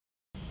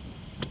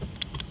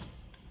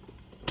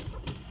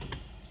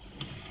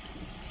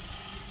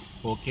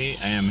Okay,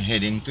 I am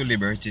heading to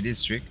Liberty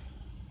District.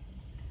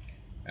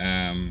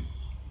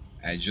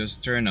 I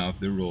just turned off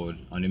the road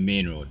on the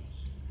main road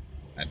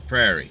at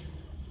Priory.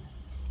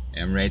 I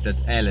am right at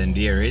Island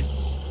Dairies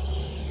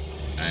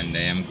and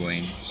I am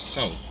going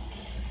south.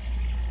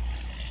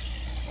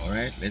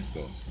 Alright, let's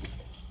go.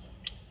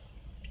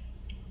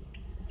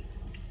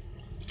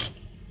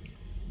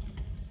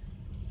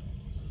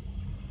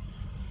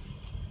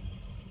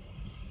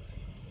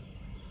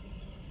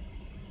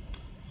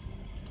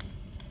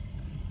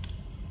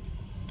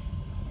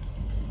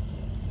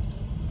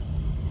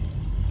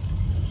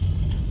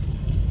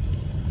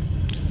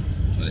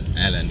 Well,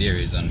 Island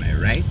Dairies on my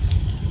right.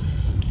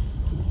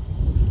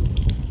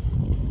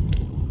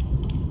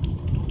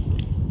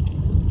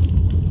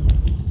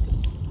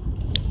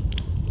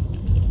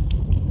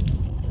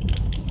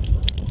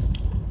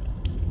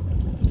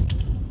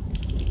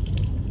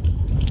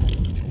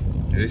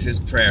 This is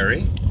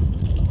Priory.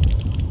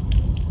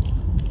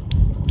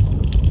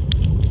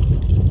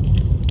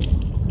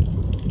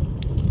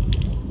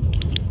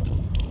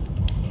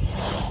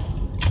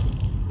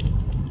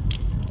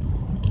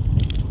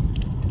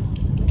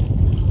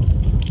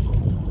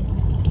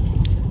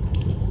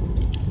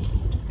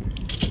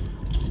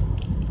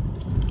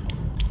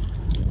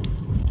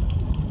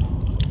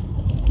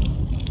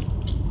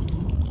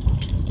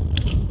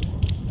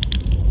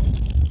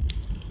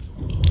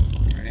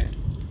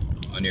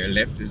 On your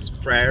left is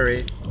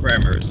Priory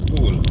Primary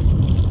School.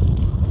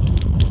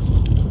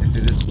 This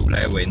is the school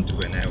I went to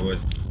when I was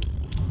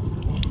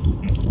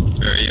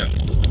very young.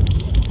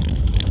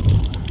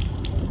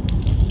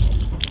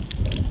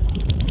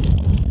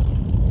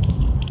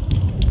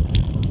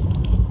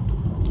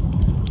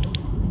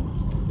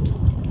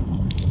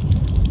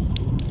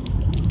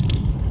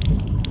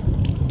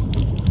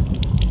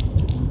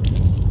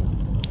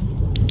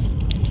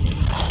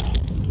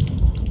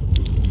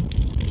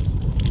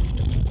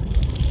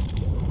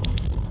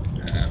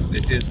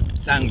 This is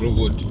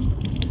Tanglewood.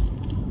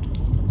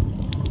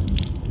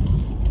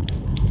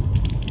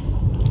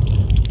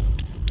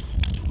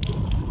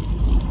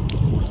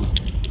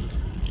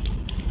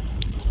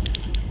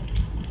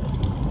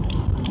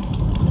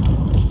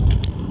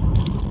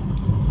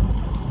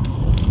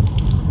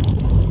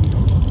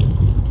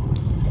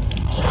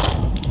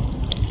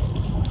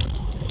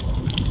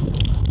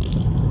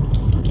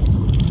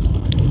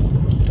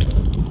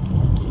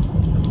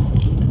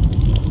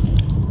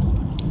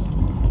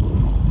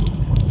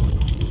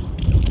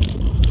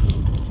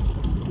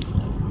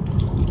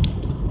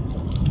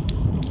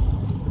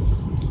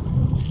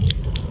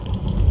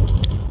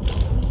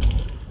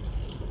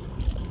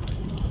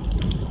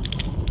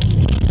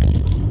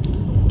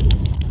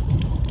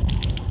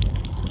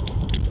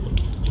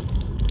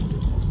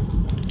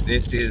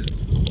 This is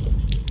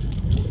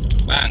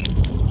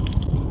Banks.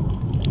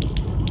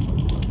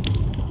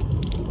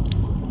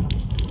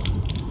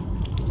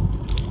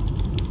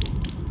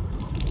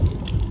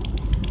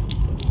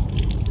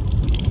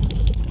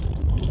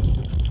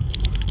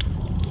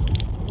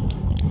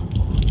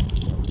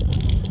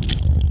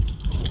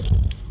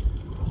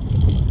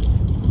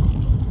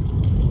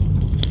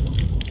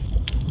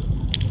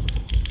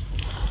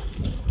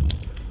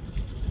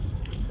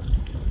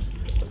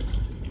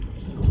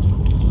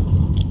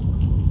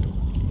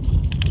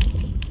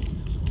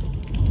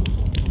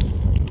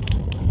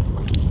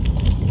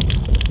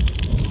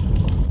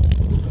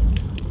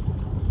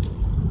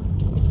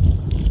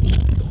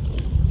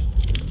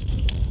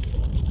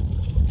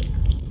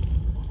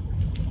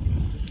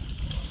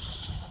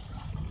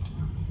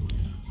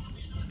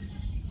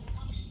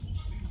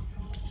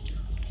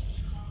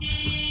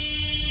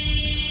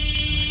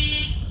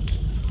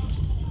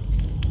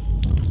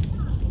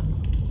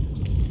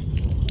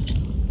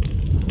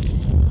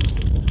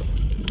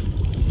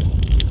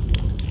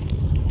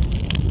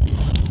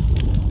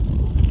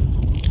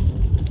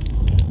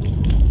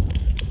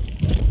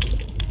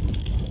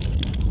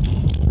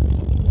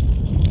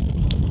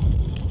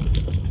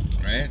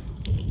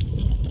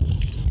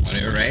 On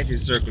your right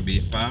is Circle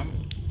B Farm.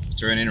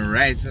 Turning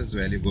right as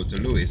well, you go to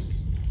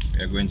Lewis.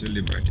 We are going to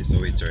Liberty, so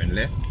we turn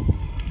left.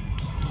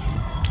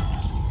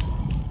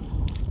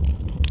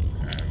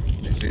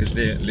 This is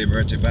the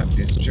Liberty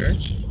Baptist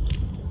Church.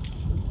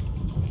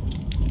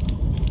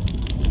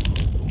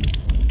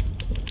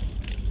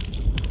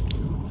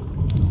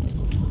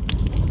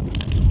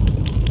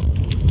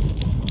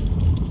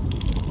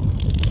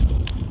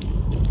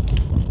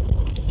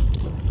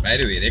 By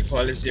the way, they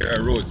call this here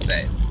a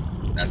roadside.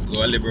 That's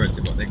Lower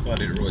Liberty, but they call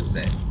it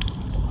roadside.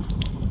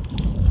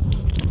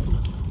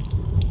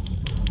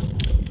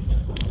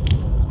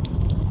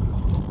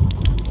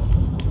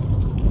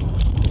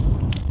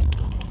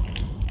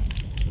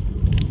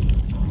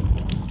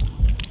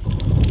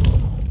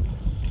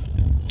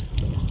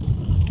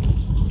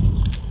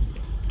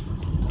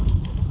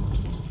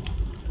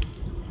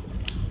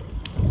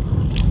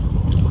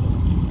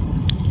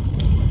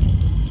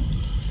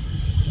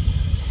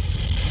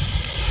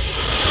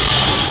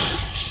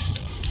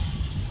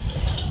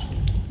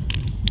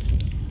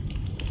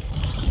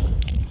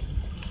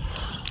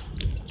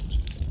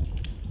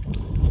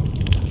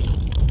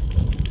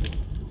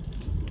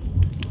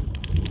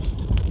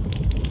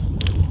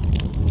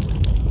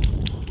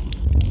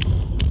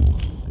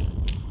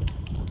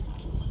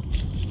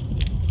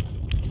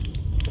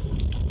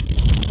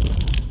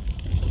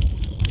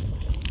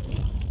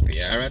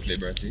 at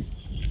Liberty.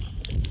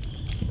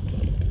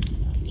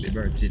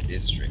 Liberty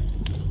District.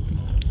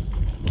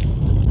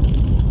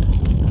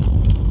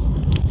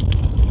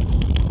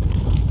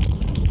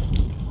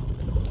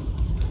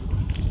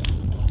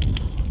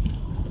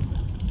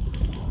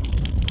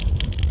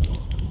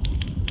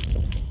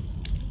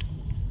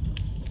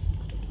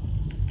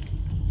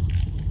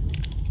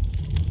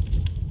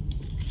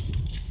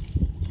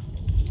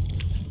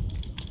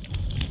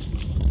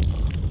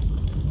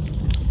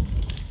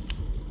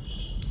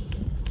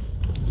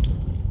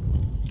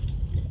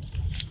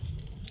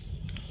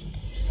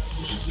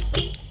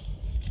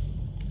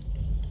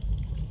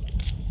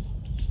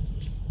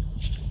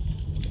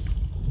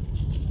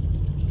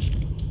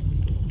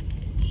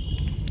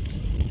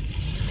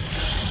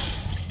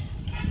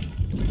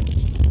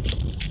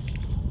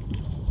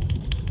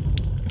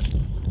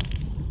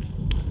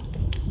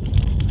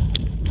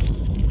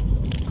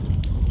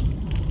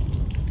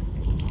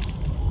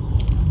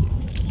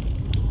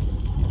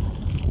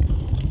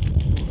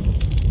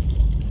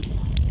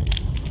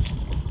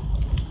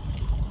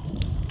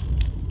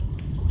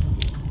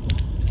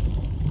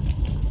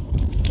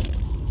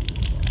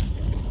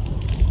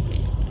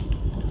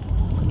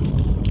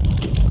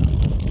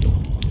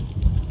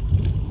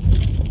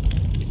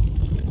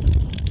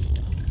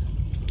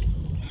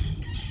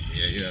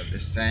 You have the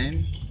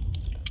sign,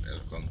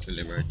 welcome to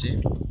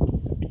Liberty.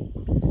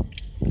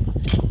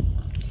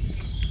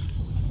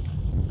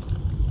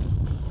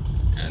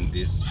 And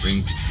this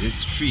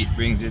street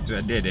brings you to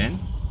a dead end.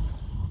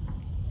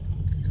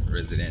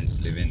 Residents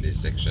live in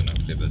this section of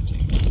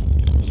Liberty.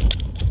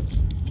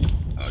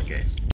 Okay.